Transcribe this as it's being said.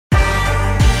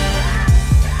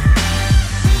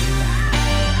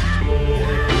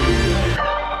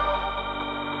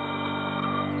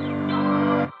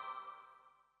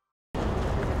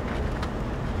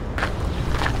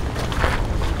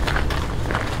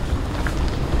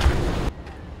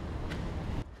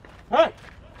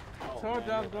thought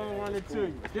I was going to run into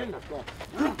you, didn't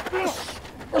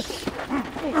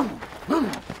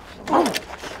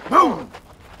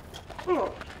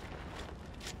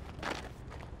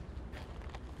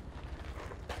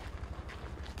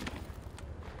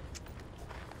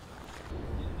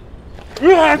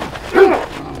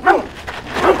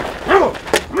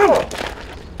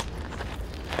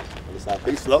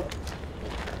Be slow.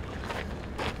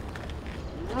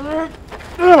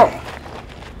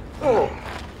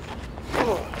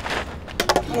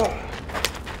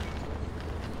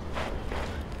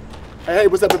 Hey,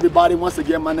 what's up everybody? Once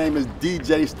again, my name is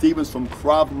DJ Stevens from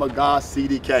Krav Maga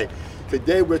CDK.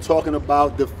 Today we're talking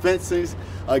about defenses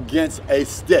against a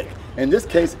stick. In this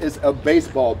case, it's a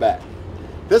baseball bat.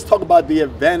 Let's talk about the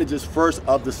advantages first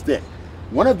of the stick.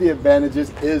 One of the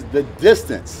advantages is the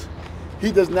distance.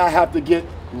 He does not have to get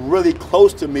really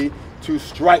close to me to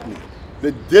strike me.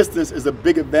 The distance is a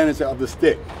big advantage of the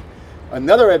stick.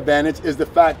 Another advantage is the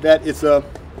fact that it's a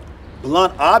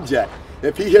blunt object.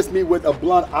 If he hits me with a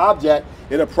blunt object,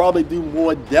 it'll probably do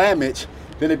more damage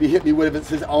than if he hit me with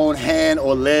his own hand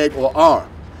or leg or arm.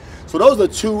 So those are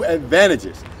two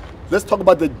advantages. Let's talk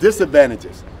about the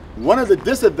disadvantages. One of the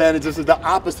disadvantages is the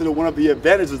opposite of one of the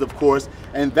advantages, of course,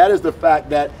 and that is the fact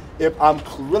that if I'm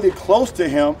really close to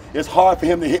him, it's hard for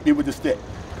him to hit me with the stick.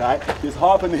 Right? It's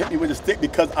hard for him to hit me with the stick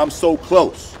because I'm so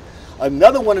close.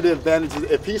 Another one of the advantages,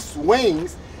 if he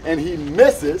swings and he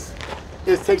misses,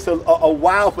 it takes a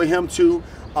while for him to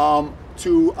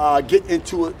get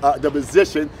into the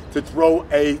position to throw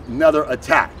another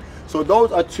attack. So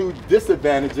those are two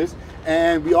disadvantages,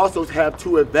 and we also have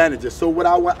two advantages. So what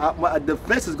a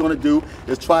defense is going to do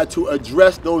is try to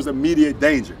address those immediate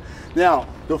danger. Now,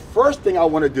 the first thing I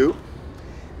want to do,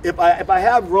 if I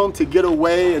have room to get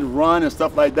away and run and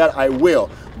stuff like that, I will.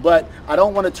 But I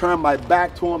don't want to turn my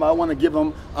back to him. I want to give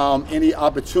him any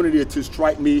opportunity to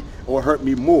strike me or hurt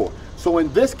me more. So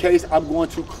in this case, I'm going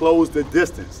to close the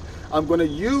distance. I'm going to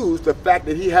use the fact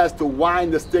that he has to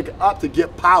wind the stick up to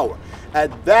get power.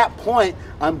 At that point,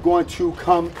 I'm going to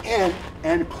come in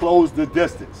and close the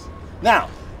distance.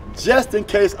 Now, just in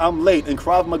case I'm late, in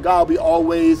Krav Maga we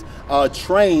always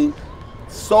train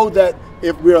so that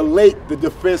if we're late, the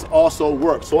defense also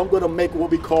works. So I'm going to make what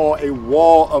we call a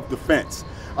wall of defense.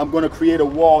 I'm going to create a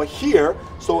wall here,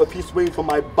 so if he swings from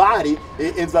my body,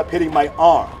 it ends up hitting my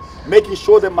arm. Making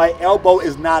sure that my elbow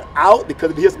is not out, because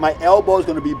if he hits my elbow, it's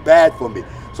going to be bad for me.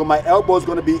 So my elbow is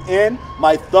going to be in,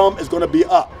 my thumb is going to be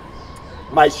up.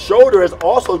 My shoulder is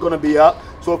also going to be up,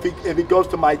 so if he goes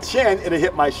to my chin, it'll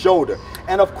hit my shoulder.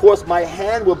 And of course, my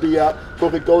hand will be up, so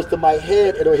if it goes to my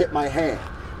head, it'll hit my hand.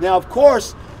 Now, of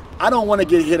course, I don't want to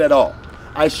get hit at all.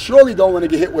 I surely don't want to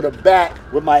get hit with a bat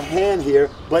with my hand here,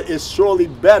 but it's surely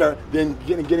better than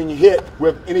getting hit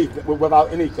with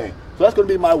without anything. So that's going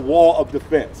to be my wall of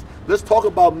defense. Let's talk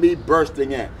about me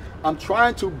bursting in. I'm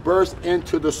trying to burst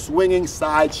into the swinging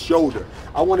side shoulder.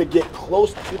 I want to get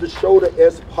close to the shoulder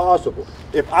as possible.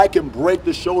 If I can break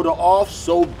the shoulder off,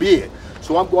 so be it.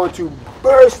 So I'm going to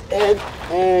burst in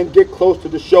and get close to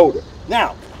the shoulder.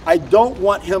 Now, I don't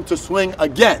want him to swing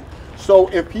again. So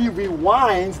if he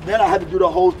rewinds, then I have to do the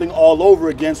whole thing all over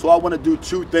again. So I want to do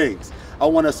two things. I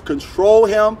want to control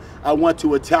him. I want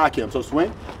to attack him. So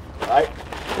swing. All right.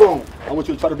 Boom. I want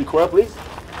you to try to recoil, please.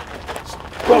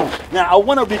 Boom. Now I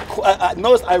want to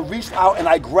notice I reached out and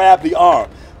I grabbed the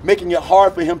arm, making it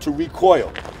hard for him to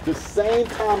recoil. The same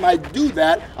time I do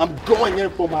that, I'm going in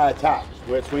for my attack.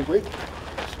 Go ahead, swing, please.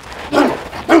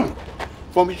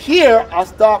 From here, I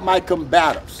start my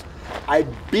combatives. I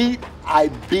beat, I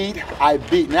beat, I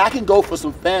beat. Now I can go for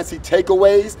some fancy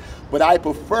takeaways, but I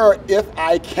prefer, if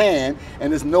I can,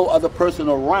 and there's no other person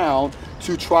around,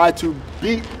 to try to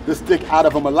beat the stick out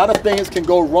of him. A lot of things can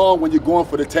go wrong when you're going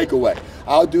for the takeaway.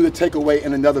 I'll do the takeaway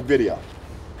in another video.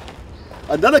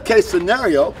 Another case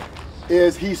scenario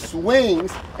is he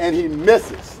swings and he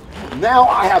misses. Now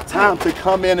I have time to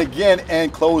come in again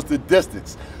and close the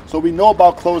distance. So we know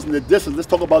about closing the distance. Let's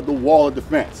talk about the wall of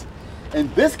defense.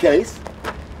 In this case,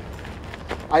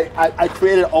 I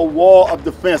created a wall of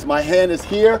defense. My hand is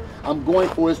here. I'm going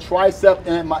for his tricep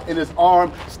and his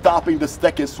arm, stopping the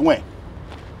second swing.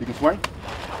 You can swing.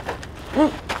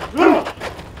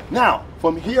 Now,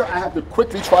 from here, I have to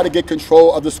quickly try to get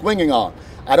control of the swinging arm.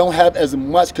 I don't have as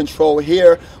much control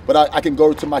here, but I can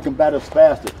go to my combatives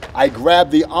faster. I grab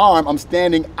the arm. I'm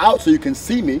standing out so you can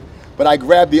see me, but I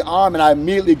grab the arm and I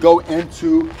immediately go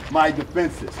into my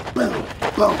defenses. Boom,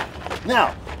 boom.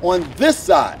 Now, on this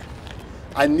side,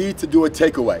 I need to do a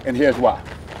takeaway, and here's why.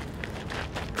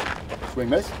 Swing,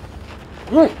 miss.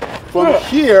 From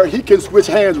here, he can switch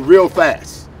hands real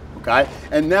fast. okay?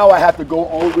 And now I have to go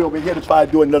all the way over here to try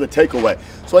to do another takeaway.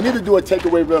 So I need to do a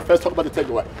takeaway real fast. Talk about the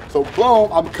takeaway. So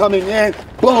boom, I'm coming in,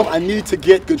 boom, I need to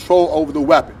get control over the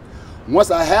weapon.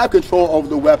 Once I have control over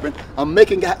the weapon, I'm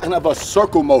making kind of a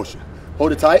circle motion.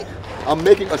 Hold it tight. I'm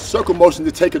making a circle motion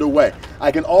to take it away.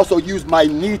 I can also use my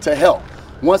knee to help.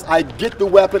 Once I get the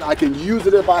weapon, I can use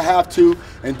it if I have to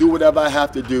and do whatever I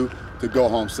have to do to go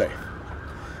home safe.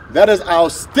 That is our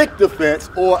stick defense,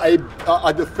 or a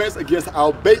defense against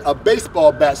a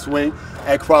baseball bat swing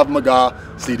at Krav Maga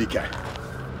CDK.